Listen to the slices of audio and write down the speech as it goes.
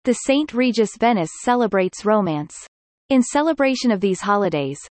The St. Regis Venice celebrates romance. In celebration of these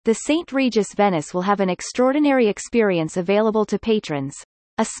holidays, the St. Regis Venice will have an extraordinary experience available to patrons,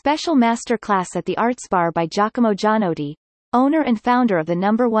 a special master class at the Arts Bar by Giacomo Gianotti, owner and founder of the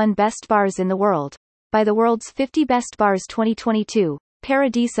 #1 Best Bars in the World, by the World's 50 Best Bars 2022,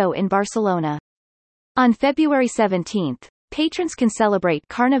 Paradiso in Barcelona. On February 17, patrons can celebrate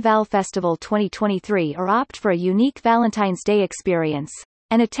Carnaval Festival 2023 or opt for a unique Valentine's Day experience,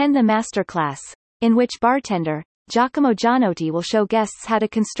 and attend the masterclass, in which bartender, Giacomo Gianotti will show guests how to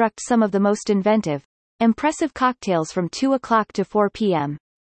construct some of the most inventive, impressive cocktails from 2 o'clock to 4 p.m.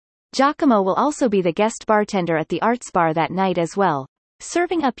 Giacomo will also be the guest bartender at the Arts Bar that night as well,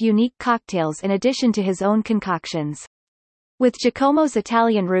 serving up unique cocktails in addition to his own concoctions. With Giacomo's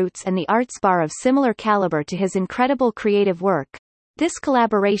Italian roots and the Arts Bar of similar caliber to his incredible creative work, this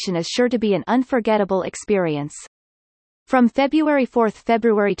collaboration is sure to be an unforgettable experience. From February 4 to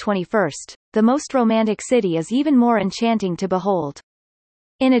February 21, the most romantic city is even more enchanting to behold.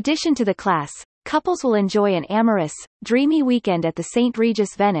 In addition to the class, couples will enjoy an amorous, dreamy weekend at the St.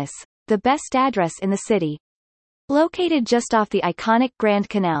 Regis Venice, the best address in the city. Located just off the iconic Grand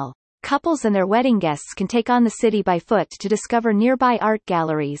Canal, couples and their wedding guests can take on the city by foot to discover nearby art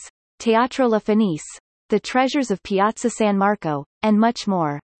galleries, Teatro La Fenice, the treasures of Piazza San Marco, and much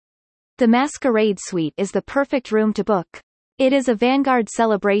more. The Masquerade Suite is the perfect room to book. It is a vanguard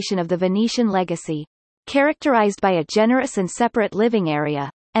celebration of the Venetian legacy, characterized by a generous and separate living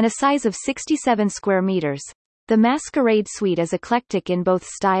area, and a size of 67 square meters. The Masquerade Suite is eclectic in both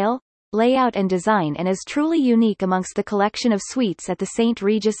style, layout and design and is truly unique amongst the collection of suites at the St.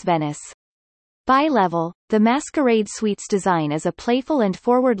 Regis Venice. Bi-level, the Masquerade Suite's design is a playful and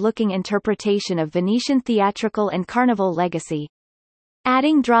forward-looking interpretation of Venetian theatrical and carnival legacy.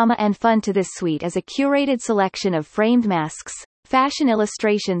 Adding drama and fun to this suite is a curated selection of framed masks, fashion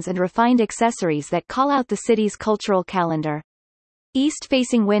illustrations and refined accessories that call out the city's cultural calendar.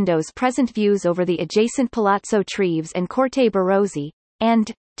 East-facing windows present views over the adjacent Palazzo Treves and Corte Barozzi,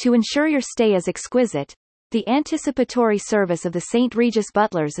 and, to ensure your stay is exquisite, the anticipatory service of the St. Regis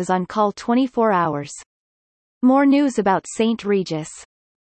butlers is on call 24 hours. More news about St. Regis.